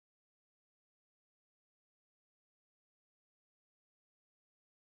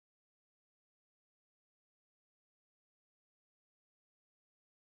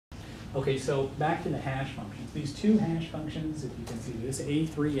Okay, so back to the hash functions. These two hash functions, if you can see this,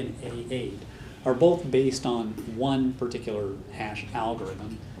 A3 and A8, are both based on one particular hash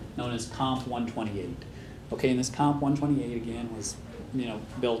algorithm known as comp128. Okay, and this comp128 again was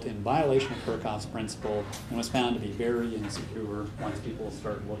built in violation of Kirchhoff's principle and was found to be very insecure once people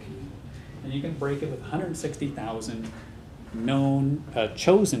started looking at it. And you can break it with 160,000 known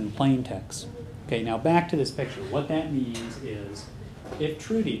chosen plain text. Okay, now back to this picture. What that means is if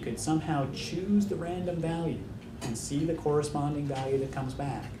Trudy could somehow choose the random value and see the corresponding value that comes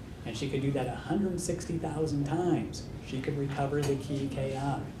back, and she could do that 160,000 times, she could recover the key ki.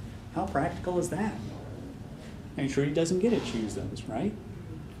 How practical is that? I mean, Trudy doesn't get to choose those, right?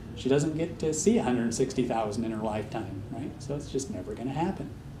 She doesn't get to see 160,000 in her lifetime, right? So it's just never going to happen.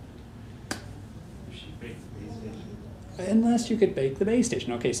 Unless you could bake the base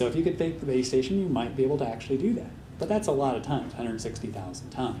station. Okay, so if you could bake the base station, you might be able to actually do that. But that's a lot of times, 160,000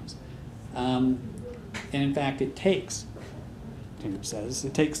 times. And in fact, it takes, Tim says,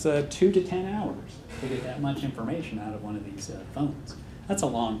 it takes 2 to 10 hours to get that much information out of one of these phones. That's a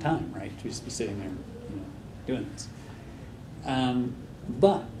long time, right? To just be sitting there, doing this.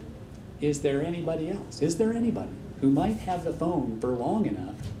 But is there anybody else? Is there anybody who might have the phone for long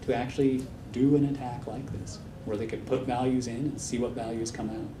enough to actually do an attack like this, where they could put values in and see what values come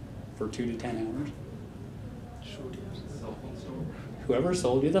out for 2 to 10 hours? Whoever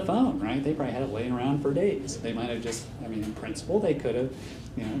sold you the phone, right? They probably had it laying around for days. They might have just, in principle, they could have,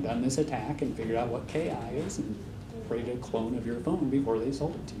 done this attack and figured out what KI is and created a clone of your phone before they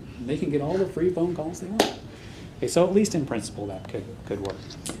sold it to you. And they can get all the free phone calls they want. Okay, so at least in principle that could work.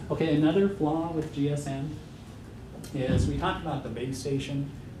 Okay, another flaw with GSM is we talked about the base station,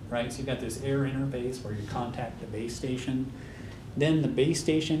 right? So you've got this air interface where you contact the base station. Then the base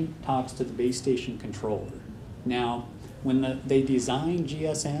station talks to the base station controller. Now, when they designed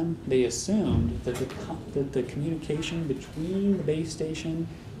GSM, they assumed that the communication between the base station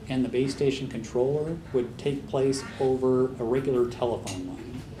and the base station controller would take place over a regular telephone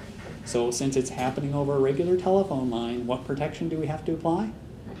line. So since it's happening over a regular telephone line, what protection do we have to apply?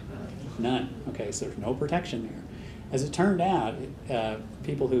 None. Okay, so there's no protection there. As it turned out,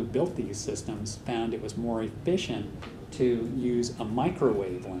 people who built these systems found it was more efficient to use a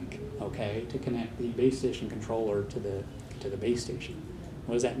microwave link, okay, to connect the base station controller to the base station.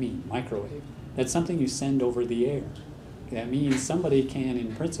 What does that mean, microwave? That's something you send over the air. That means somebody can,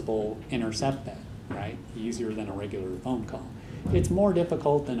 in principle, intercept that, right? Easier than a regular phone call. It's more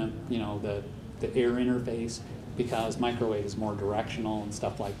difficult than the air interface because microwave is more directional and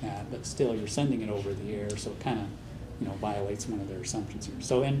stuff like that, but still you're sending it over the air, so it kind of violates one of their assumptions here.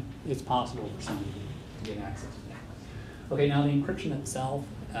 So, and it's possible for somebody to get access to that. Okay, now the encryption itself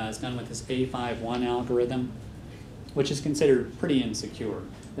is done with this A51 algorithm, which is considered pretty insecure.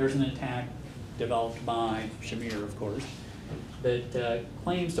 There's an attack developed by Shamir, of course, that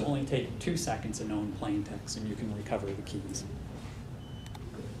claims to only take 2 seconds of known plain text and you can recover the keys.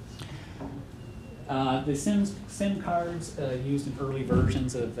 The SIM cards used in early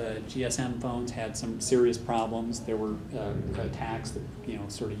versions of GSM phones had some serious problems. There were attacks that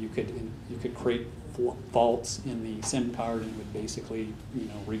you could create faults in the SIM card and it would basically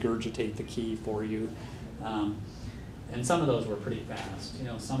regurgitate the key for you. And some of those were pretty fast.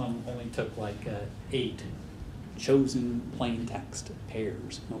 Some of them only took like 8 chosen plain text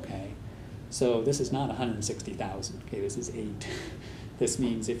pairs. Okay, so this is not 160,000. Okay, this is 8. This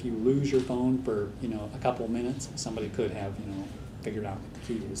means if you lose your phone for a couple of minutes, somebody could have figured out what the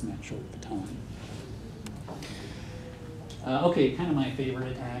key is in that short of a time. Okay, kind of my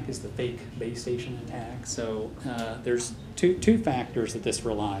favorite attack is the fake base station attack. So there's two factors that this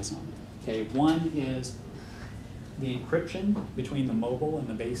relies on. Okay, one is the encryption between the mobile and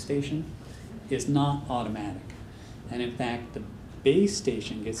the base station is not automatic. And in fact, the base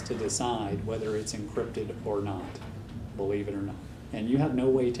station gets to decide whether it's encrypted or not, believe it or not. And you have no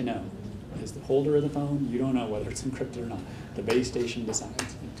way to know. As the holder of the phone, you don't know whether it's encrypted or not. The base station decides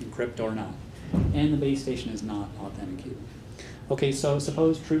if it's encrypted or not. And the base station is not authenticated. Okay, so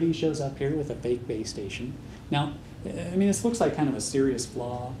suppose Trudy shows up here with a fake base station. Now, this looks like kind of a serious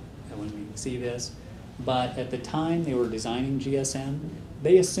flaw when we see this, but at the time they were designing GSM,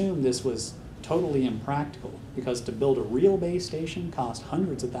 they assumed this was totally impractical because to build a real base station cost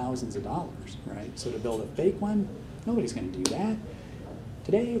hundreds of thousands of dollars, right? So to build a fake one, nobody's going to do that.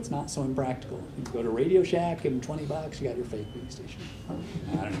 Today, it's not so impractical. You can go to Radio Shack, give them $20, you got your fake base station.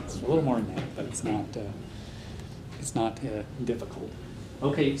 I don't know, it's a little more than that, but it's not difficult.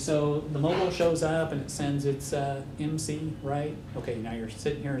 Okay, so the mobile shows up and it sends its MC, right? Okay, now you're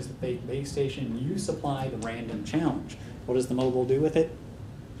sitting here as the fake base station. You supply the random challenge. What does the mobile do with it?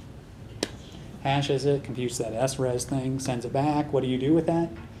 hashes it, computes that SRES thing, sends it back. What do you do with that?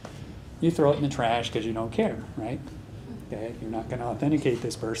 You throw it in the trash because you don't care, right? Okay, you're not going to authenticate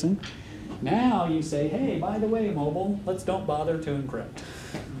this person. Now you say, hey, by the way, mobile, let's don't bother to encrypt.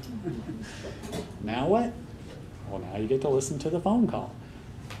 Now what? Well, now you get to listen to the phone call.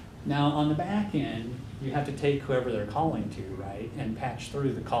 Now on the back end, you have to take whoever they're calling to, right, and patch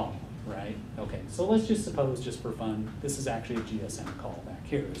through the call, right? Okay, so let's just suppose, just for fun, this is actually a GSM call back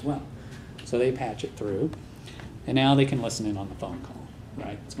here as well. So they patch it through, and now they can listen in on the phone call,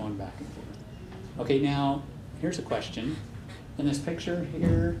 right? It's going back and forth. Okay, now here's a question. In this picture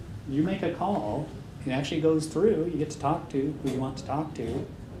here, you make a call, it actually goes through, you get to talk to who you want to talk to,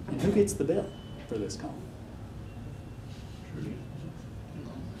 and who gets the bill for this call?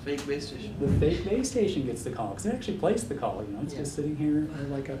 Fake base station. The fake base station gets the call, because it actually placed the call, you know, it's just sitting here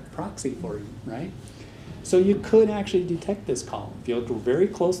like a proxy for you, right? So you could actually detect this call. If you looked very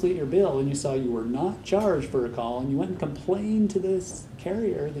closely at your bill and you saw you were not charged for a call, and you went and complained to this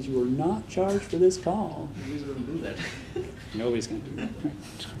carrier that you were not charged for this call. Nobody's going to do that. Nobody's going to do that,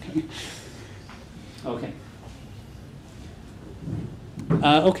 right? Okay.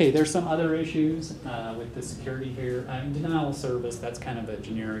 Okay, there's some other issues with the security here. Denial of service, that's kind of a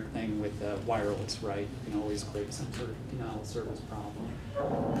generic thing with wireless, right? You can always create some sort of denial of service problem.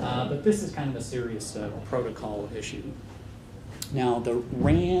 But this is kind of a serious protocol issue. Now, the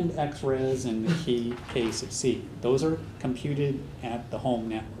RAND, XRES, and the key KCC, those are computed at the home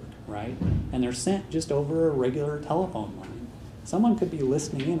network, right? And they're sent just over a regular telephone line. Someone could be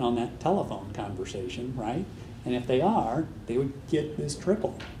listening in on that telephone conversation, right? And if they are, they would get this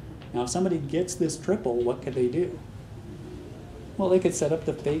triple. Now, if somebody gets this triple, what could they do? Well, they could set up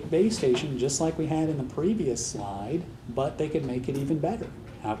the fake base station just like we had in the previous slide, but they could make it even better.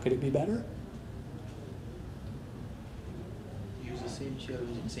 How could it be better? Use the same shell,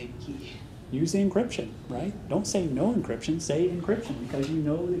 using the same key. Use the encryption, right? Don't say no encryption, say encryption, because you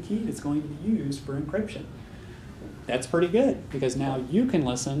know the key that's going to be used for encryption. That's pretty good, because now you can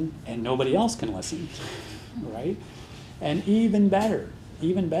listen and nobody else can listen. Right? And even better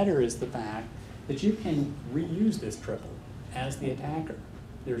is the fact that you can reuse this triple as the attacker.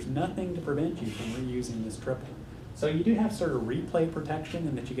 There's nothing to prevent you from reusing this triple. So you do have sort of replay protection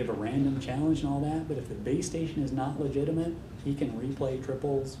in that you get a random challenge and all that, but if the base station is not legitimate, he can replay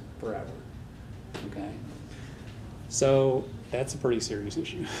triples forever. Okay? So that's a pretty serious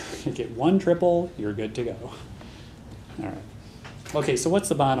issue. You get one triple, you're good to go. All right. Okay, so what's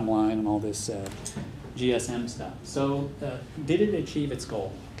the bottom line on all this GSM stuff? So did it achieve its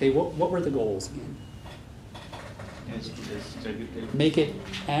goal? Okay, what were the goals again? Make it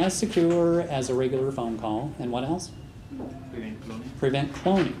as secure as a regular phone call, and what else? Prevent cloning. Prevent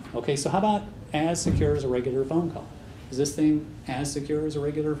cloning. Okay, so how about as secure as a regular phone call? Is this thing as secure as a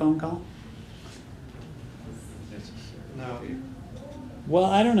regular phone call? No. Well,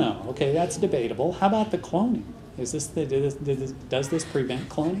 I don't know. Okay, that's debatable. How about the cloning? Is this does this prevent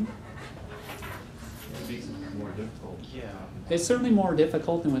cloning? It makes it more difficult. Yeah. It's certainly more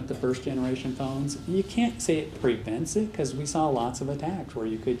difficult than with the first generation phones. You can't say it prevents it, because we saw lots of attacks where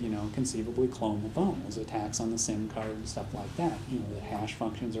you could, conceivably clone the phone. There's attacks on the SIM card and stuff like that. The hash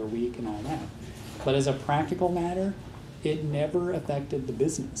functions are weak and all that. But as a practical matter, it never affected the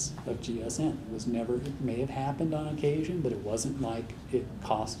business of GSM. It may have happened on occasion, but it wasn't like it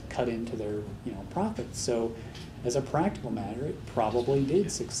cut into their, profits. So as a practical matter, it probably did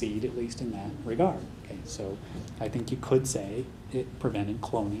succeed, at least in that regard. Okay, so I think you could say it prevented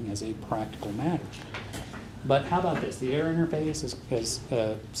cloning as a practical matter. But how about this? The air interface is as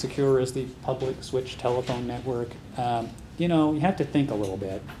secure as the public switch telephone network. You have to think a little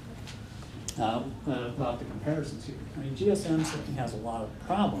bit about the comparisons here. I mean, GSM certainly has a lot of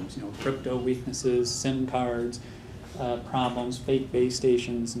problems, crypto weaknesses, SIM cards, problems, fake base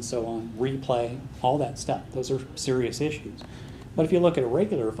stations, and so on, replay, all that stuff. Those are serious issues. But if you look at a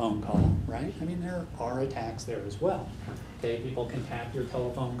regular phone call, right, I mean, there are attacks there as well. Okay, people can tap your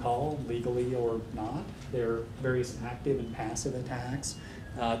telephone call legally or not. There are various active and passive attacks.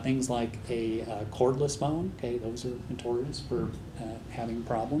 Things like a cordless phone, okay, those are notorious for having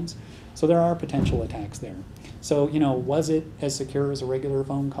problems. So there are potential attacks there. So, was it as secure as a regular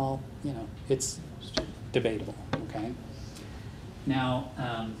phone call? It's debatable, okay? Now,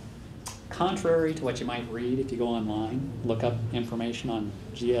 contrary to what you might read if you go online, look up information on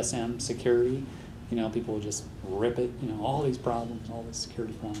GSM security, people will just rip it, all these problems, all these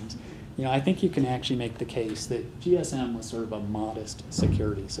security problems. I think you can actually make the case that GSM was sort of a modest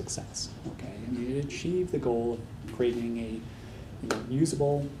security success, okay? I mean, it achieved the goal of creating a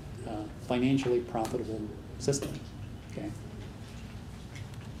usable, financially profitable system, okay?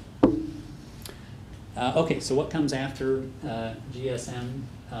 Okay, so what comes after GSM?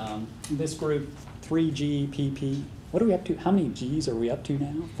 This group, 3G, PP. What are we up to? How many Gs are we up to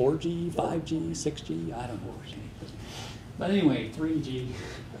now? 4G, 5G, 6G? I don't know. But anyway, 3G,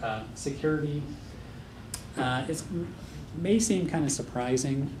 security. It may seem kind of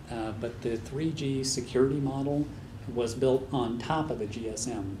surprising, but the 3G security model was built on top of the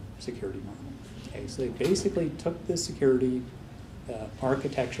GSM security model. Okay, so they basically took the security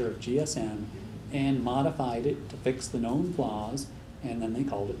architecture of GSM and modified it to fix the known flaws, and then they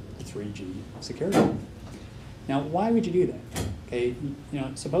called it the 3G security. Now, why would you do that? Okay,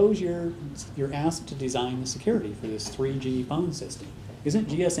 suppose you're asked to design the security for this 3G phone system. Isn't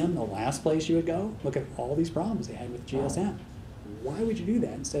GSM the last place you would go? Look at all these problems they had with GSM. Why would you do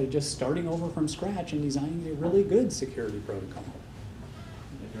that instead of just starting over from scratch and designing a really good security protocol?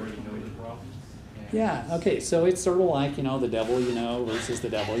 If you already know the problem. Yeah, okay, so it's sort of like, the devil you know versus the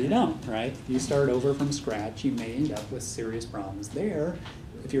devil you don't, right? If you start over from scratch, you may end up with serious problems there.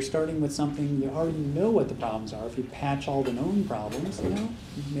 If you're starting with something you already know what the problems are, if you patch all the known problems, you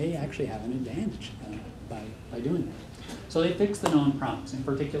may actually have an advantage by doing that. So they fix the known problems, in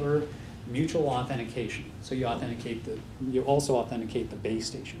particular, mutual authentication. So you also authenticate the base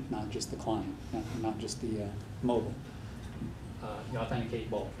station, not just the client, not just the mobile. You authenticate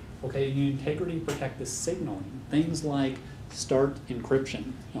both. Okay, you integrity protect the signaling. Things like start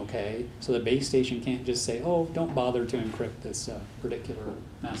encryption, okay? So the base station can't just say, oh, don't bother to encrypt this particular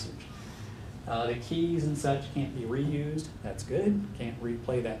message. The keys and such can't be reused. That's good. Can't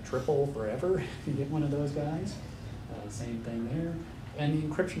replay that triple forever if you get one of those guys. Same thing there. And the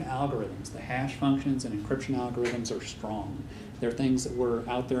encryption algorithms, the hash functions and encryption algorithms are strong. They're things that were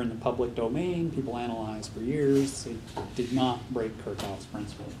out there in the public domain, people analyzed for years. They did not break Kirchhoff's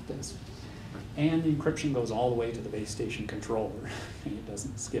principle with this. And the encryption goes all the way to the base station controller, and it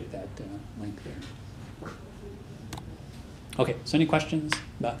doesn't skip that link there. Okay, so any questions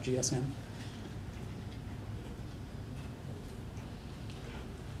about GSM?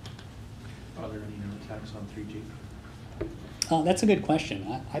 Are there any known attacks on 3G? That's a good question.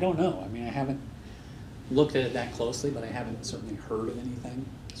 I don't know. I mean, I haven't looked at it that closely, but I haven't certainly heard of anything.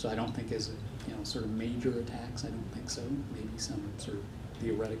 So I don't think as sort of major attacks, I don't think so. Maybe some sort of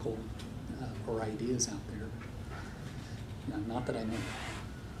theoretical or ideas out there. Not that I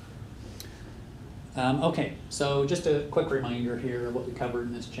know. Okay, so just a quick reminder here of what we covered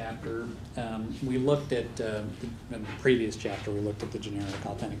in this chapter. We looked at, in the previous chapter, we looked at the generic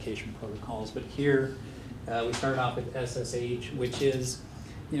authentication protocols, but here we started off with SSH, which is,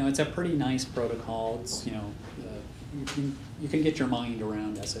 it's a pretty nice protocol. It's, you can get your mind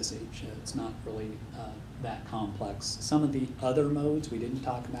around SSH. It's not really that complex. Some of the other modes we didn't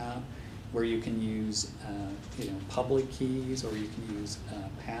talk about, where you can use, public keys or you can use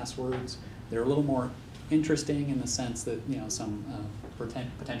passwords. They're a little more interesting in the sense that, some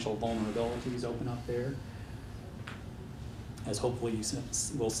potential vulnerabilities open up there, as hopefully you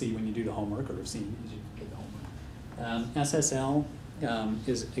will see when you do the homework, or have seen as you get the homework. SSL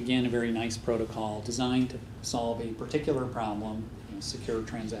is, again, a very nice protocol designed to solve a particular problem, secure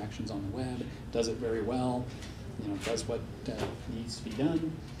transactions on the web. Does it very well, does what needs to be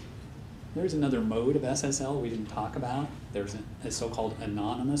done. There's another mode of SSL we didn't talk about. There's a so-called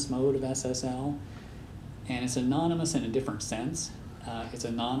anonymous mode of SSL, and it's anonymous in a different sense. It's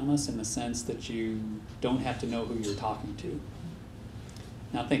anonymous in the sense that you don't have to know who you're talking to.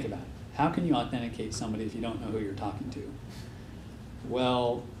 Now think about it. How can you authenticate somebody if you don't know who you're talking to?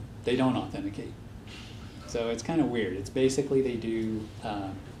 Well, they don't authenticate. So it's kind of weird. It's basically they do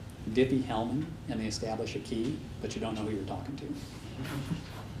Diffie-Hellman and they establish a key, but you don't know who you're talking to.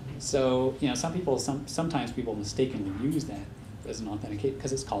 So, sometimes people mistakenly use that as an authenticate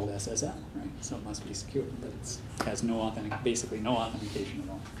because it's called SSL, right? So it must be secure, but it has basically no authentication at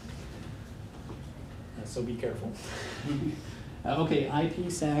all. So be careful. Okay,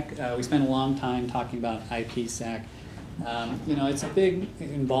 IPsec. We spent a long time talking about IPsec. It's a big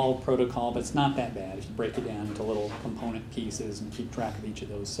involved protocol, but it's not that bad if you break it down into little component pieces and keep track of each of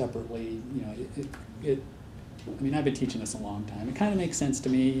those separately. I've been teaching this a long time. It kind of makes sense to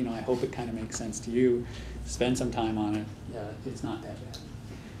me. I hope it kind of makes sense to you. Spend some time on it. It's not that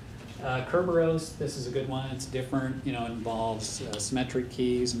bad. Kerberos, this is a good one. It's different. It involves symmetric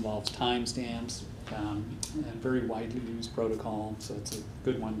keys, involves timestamps, and very widely used protocol. So it's a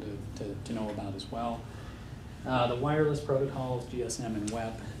good one to know about as well. The wireless protocols, GSM and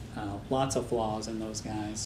WEP, lots of flaws in those guys.